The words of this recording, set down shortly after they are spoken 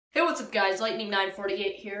Hey, what's up guys,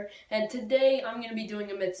 Lightning948 here, and today I'm going to be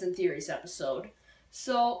doing a Myths and Theories episode.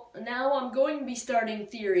 So, now I'm going to be starting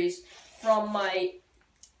theories from my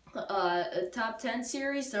top 10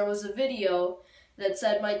 series. There was a video that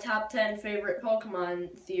said my top 10 favorite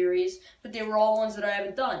Pokemon theories, but they were all ones that I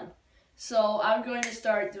haven't done. So, I'm going to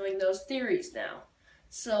start doing those theories now.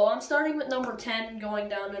 So, I'm starting with number 10 and going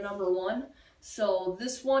down to number 1. So,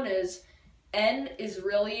 this one is, N is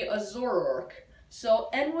really a Zoroark. So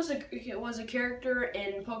N was a character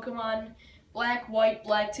in Pokemon Black, White,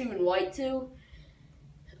 Black 2, and White 2.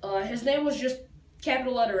 His name was just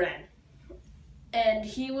capital letter N, and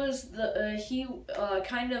he was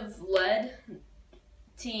kind of led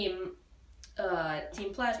Team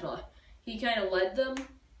Plasma. He kind of led them.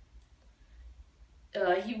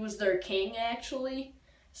 He was their king actually.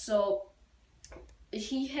 So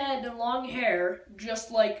he had long hair,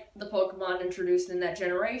 just like the Pokemon introduced in that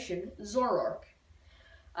generation, Zoroark.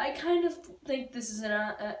 I kind of think this is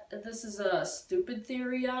a stupid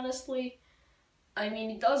theory, honestly. I mean,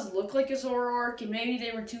 he does look like a Zoroark, and maybe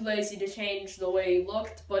they were too lazy to change the way he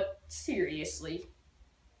looked, but seriously.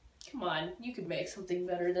 Come on, you could make something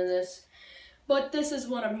better than this. But this is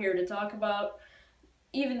what I'm here to talk about,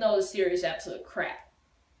 even though the theory is absolute crap.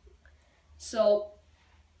 So,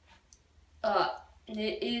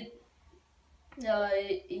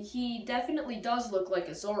 he definitely does look like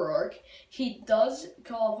a Zoroark. He does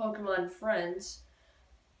call Pokemon friends,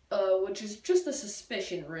 which is just a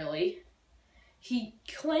suspicion, really. He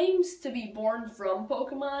claims to be born from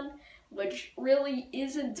Pokemon, which really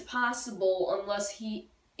isn't possible unless he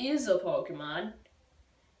is a Pokemon,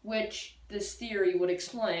 which this theory would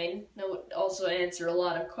explain. That would also answer a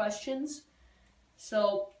lot of questions.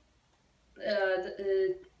 So,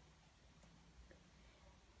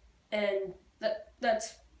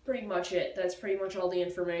 that's pretty much it. That's pretty much all the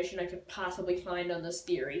information I could possibly find on this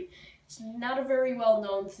theory. It's not a very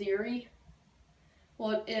well-known theory.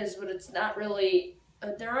 Well, it is, but it's not really...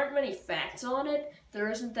 there aren't many facts on it.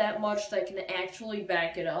 There isn't that much that can actually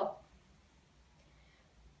back it up.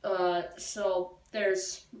 So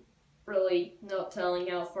there's really no telling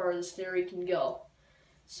how far this theory can go.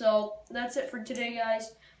 So that's it for today,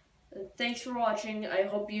 guys. Thanks for watching. I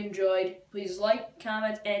hope you enjoyed. Please like,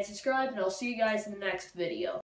 comment, and subscribe, and I'll see you guys in the next video.